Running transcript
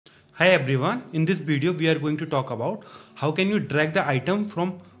Hi everyone, in this video we are going to talk about how can you drag the item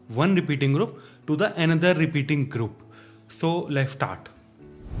from one repeating group to the another repeating group. So let's start.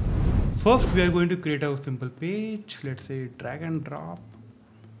 First we are going to create a simple page, let's say drag and drop.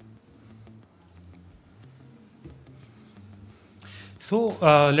 So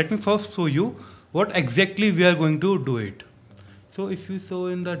let me first show you what exactly we are going to do it. So if you show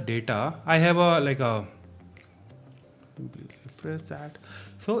in the data, I have a refresh that.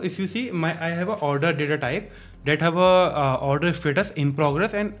 So if you see I have a order data type that have a order status in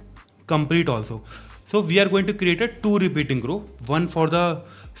progress and complete also. So we are going to create a two repeating group, one for the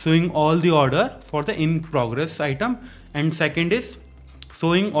showing all the order for the in progress item, and second is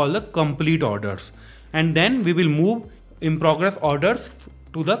showing all the complete orders, and then we will move in progress orders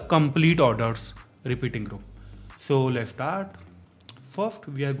to the complete orders repeating group. So let's start. First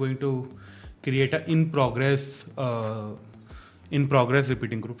we are going to create a in progress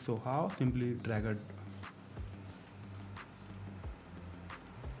repeating group. So how? Simply drag it,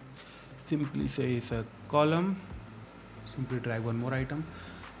 simply say it's a column, simply drag one more item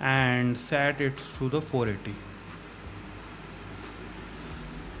and set it to the 480.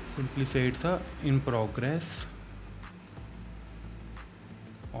 Simply say it's a in progress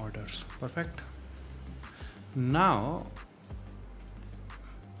orders. Perfect. Now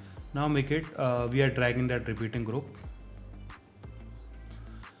make it we are dragging that repeating group,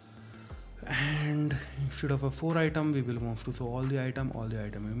 and instead of a 4 item we will move to show all the item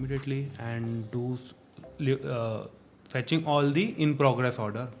immediately and do fetching all the in progress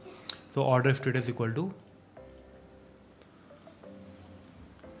order. So order status equal to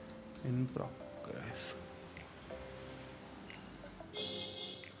in progress.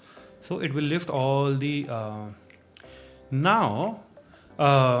 So it will lift all the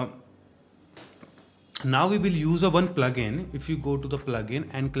now we will use a one plugin. If you go to the plugin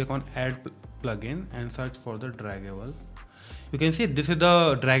and click on add plugin and search for the draggable, you can see this is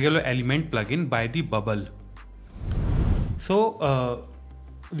the draggable element plugin by the Bubble. So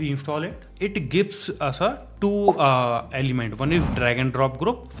we install it. It gives us a two element. One is drag and drop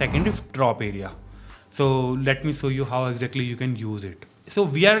group, second is drop area. So let me show you how exactly you can use it. So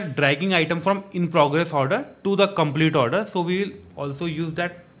we are dragging item from in progress order to the complete order. So we will also use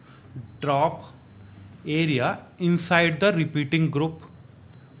that drop area inside the repeating group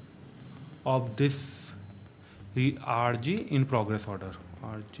of this RG in progress order.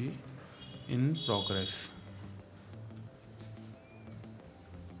 RG in progress.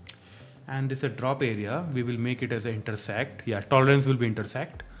 And this is a drop area. We will make it as an intersect. Yeah, tolerance will be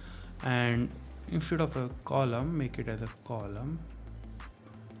intersect. And instead of a column, make it as a column.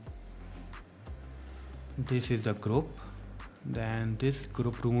 This is the group. Then this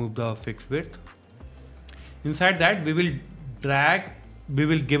group, remove the fixed width. Inside that we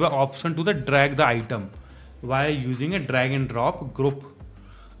will give an option to the drag the item while using a drag and drop group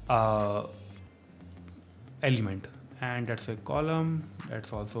element, and that's a column.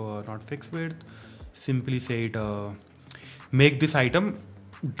 That's also not fixed width. Simply say it make this item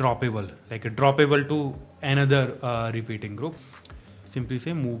droppable, like a droppable to another repeating group. Simply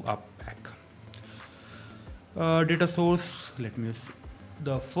say move up back. Data source, let me use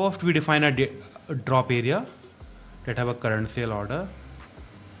the first we define a drop area that have a current sale order.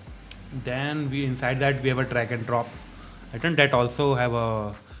 Then we inside that we have a drag and drop item that also have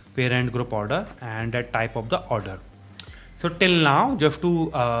a parent group order and that type of the order. So till now, just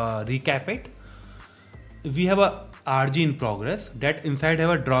to recap it, we have a RG in progress that inside have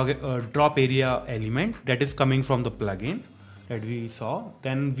a drop area element that is coming from the plugin that we saw.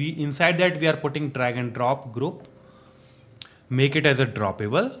 Then we inside that we are putting drag and drop group, make it as a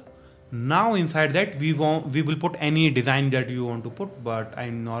droppable. Now inside that we will put any design that you want to put, but I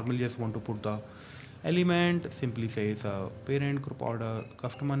normally just want to put the element. Simply say it's a parent group order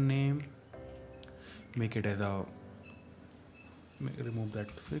customer name, make it as a remove that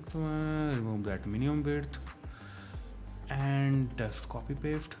fixed one, remove that minimum width, and just copy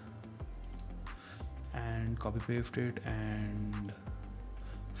paste it, and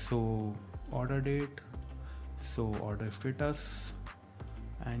so order date, so order status,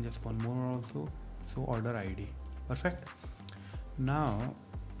 and just one more also, so order ID. Perfect. Now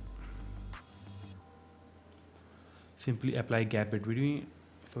simply apply gap between,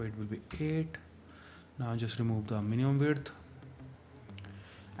 so it will be 8. Now just remove the minimum width,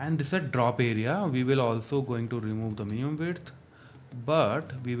 and this is a drop area. We will also going to remove the minimum width,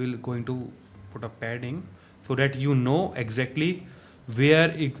 but we will going to put a padding so that you know exactly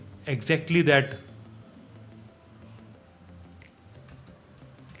where exactly that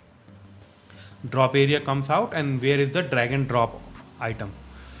drop area comes out and where is the drag and drop item.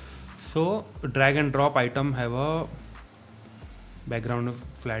 So drag and drop item have a background of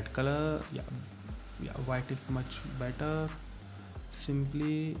flat color. Yeah, white is much better.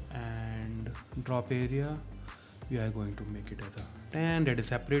 Simply, and drop area, we are going to make it as a 10, that is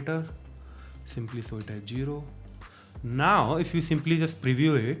separator. Simply show it as 0. Now if you simply just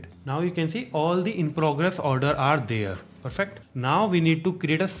preview it, now you can see all the in progress order are there. Perfect. Now we need to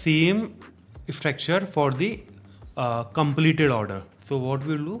create a same structure for the completed order. So what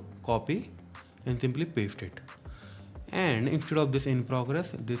we'll do, copy and simply paste it, and instead of this in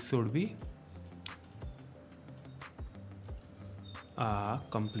progress, this should be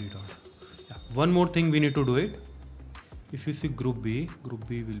complete order. Yeah. One more thing we need to do it. If you see group B will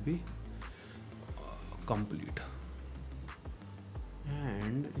be complete,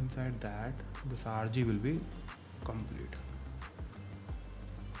 and inside that this RG will be complete.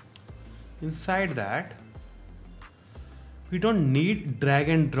 Inside that we don't need drag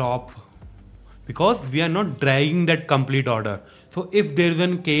and drop because we are not dragging that complete order. So if there is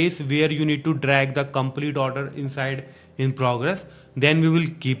a case where you need to drag the complete order inside in progress, then we will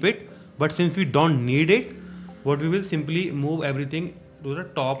keep it. But since we don't need it, what we will simply move everything to the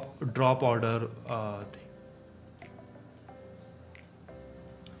top drop order thing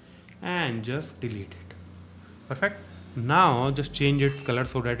and just delete it. Perfect. Now just change its color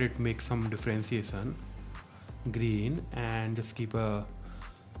so that it makes some differentiation, green, and just keep a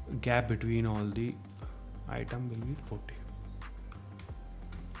gap between all the item will be 40.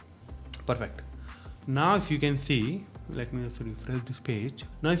 Perfect. Now if you can see, let me just refresh this page.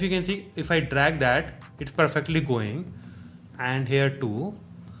 Now if you can see, if I drag that, it's perfectly going, and here too.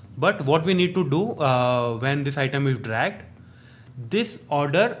 But what we need to do when this item is dragged, this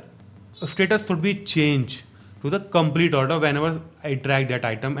order status should be changed to the complete order whenever I drag that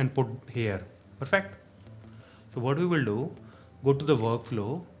item and put here. Perfect. So what we will do, go to the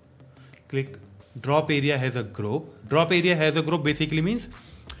workflow, click drop area has a group. Drop area has a group basically means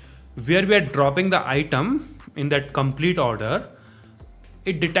where we are dropping the item in that complete order,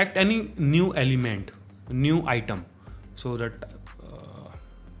 it detect any new element, new item. So that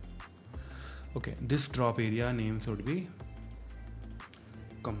okay, this drop area name should be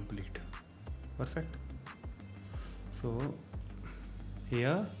complete. Perfect. So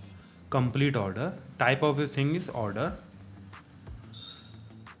here complete order, type of the thing is order,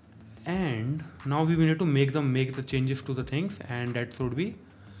 and now we need to make the changes to the things, and that should be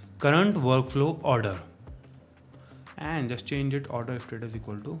current workflow order, and just change it order status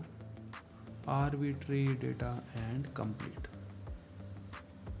equal to arbitrary data and complete.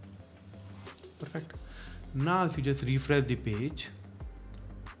 Perfect. Now if you just refresh the page,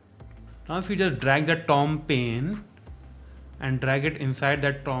 now if you just drag the Tom pane and drag it inside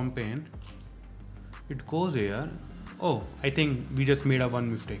that Tom pane, it goes here. Oh, I think we just made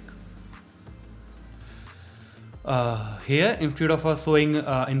one mistake. Here instead of showing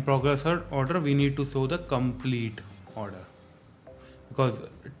in progress order, we need to show the complete order, because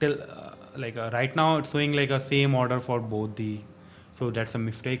till right now it's showing like a same order for both the, so that's a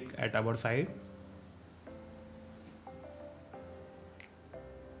mistake at our side.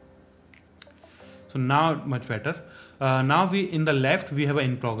 So now much better. Now we in the left we have an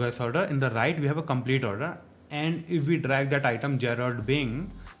in progress order, in the right we have a complete order, and if we drag that item Gerard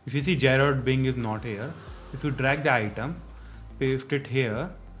Bing, if you see Gerard Bing is not here, if you drag the item, paste it here,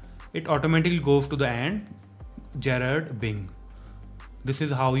 it automatically goes to the end Gerard Bing. This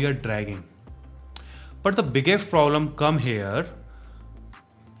is how you are dragging. But the biggest problem come here,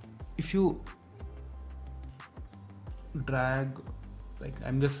 if you drag, like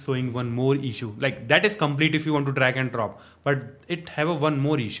I'm just showing one more issue, like that is complete if you want to drag and drop, but it have a one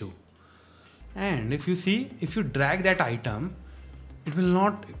more issue. And if you see, if you drag that item, it will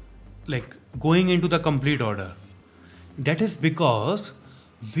not like going into the complete order. That is because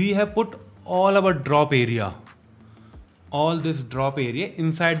we have put all our drop area, all this drop area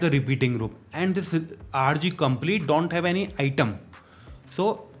inside the repeating group, and this RG complete don't have any item.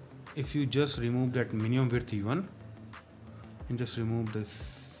 So if you just remove that minimum width even and just remove this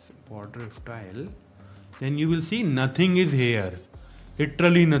border style, then you will see nothing is here.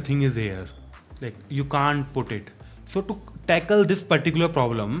 Literally nothing is here. Like you can't put it. So to tackle this particular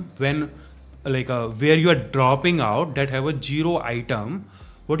problem, when like where you are dropping out that have a 0 item,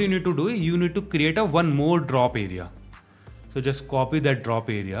 what you need to do is you need to create a one more drop area. So just copy that drop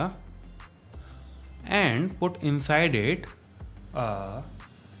area and put inside it,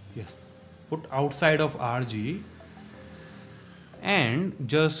 yes, put outside of RG, and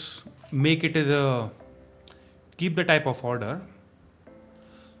just make it as a, keep the type of order.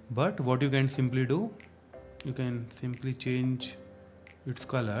 But what you can simply do, you can simply change its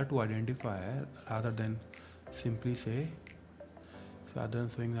color to identify, rather than simply say, rather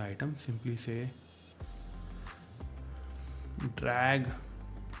than showing the item, simply say drag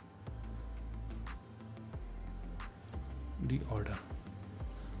the order.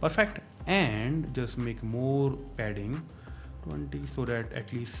 Perfect. And just make more padding 20 so that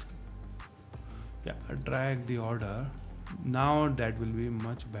at least, yeah, drag the order. Now that will be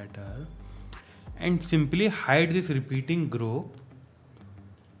much better. And simply hide this repeating group.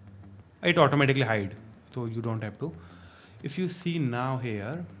 It automatically hide, so you don't have to. If you see now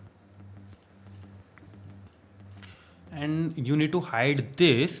here, and you need to hide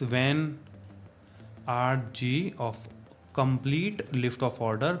this when RG of complete list of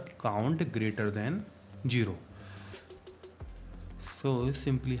order count greater than 0. So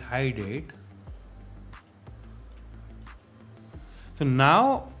simply hide it. So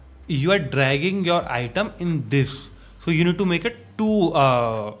now you are dragging your item in this. So you need to make it two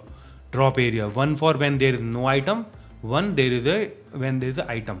drop area. One for when there is no item. One there is a when there is an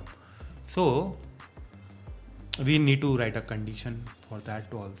item. So we need to write a condition for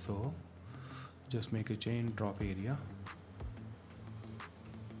that to also. Just make a chain drop area.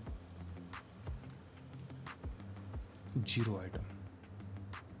 Zero item.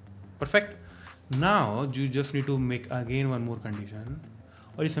 Perfect. Now you just need to make again one more condition,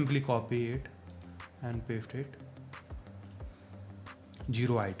 or you simply copy it and paste it.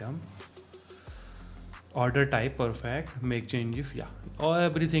 Zero item. Order type perfect. Make changes. Yeah. Or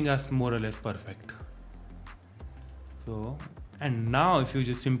everything is more or less perfect. So, and now if you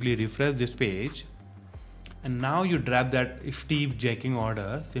just simply refresh this page, and now you drag that steep jacking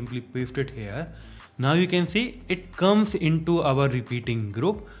order, simply paste it here. Now you can see it comes into our repeating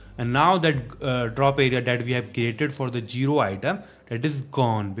group, and now that drop area that we have created for the 0 item, that is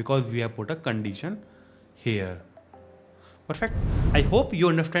gone because we have put a condition here. Perfect. I hope you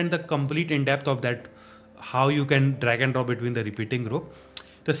understand the complete in-depth of that, how you can drag and drop between the repeating group.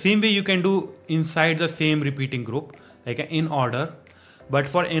 The same way you can do inside the same repeating group, like in order. But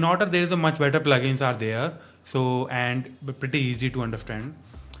for in order, there is a much better plugins are there. So, and pretty easy to understand.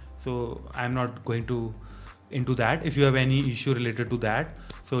 So I'm not going to into that. If you have any issue related to that,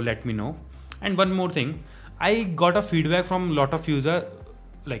 so let me know. And one more thing, I got a feedback from lot of user,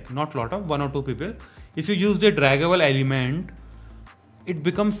 like not lot of, 1 or 2 people. If you use the draggable element, it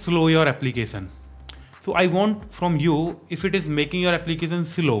becomes slow your application. So I want from you, if it is making your application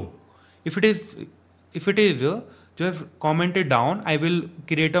slow, if it is, just comment it down. I will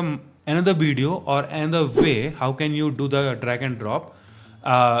create another video or another way how can you do the drag and drop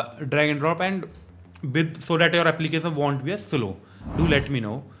and with, so that your application won't be as slow. Do let me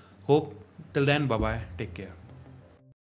know. Hope till then, bye bye, take care.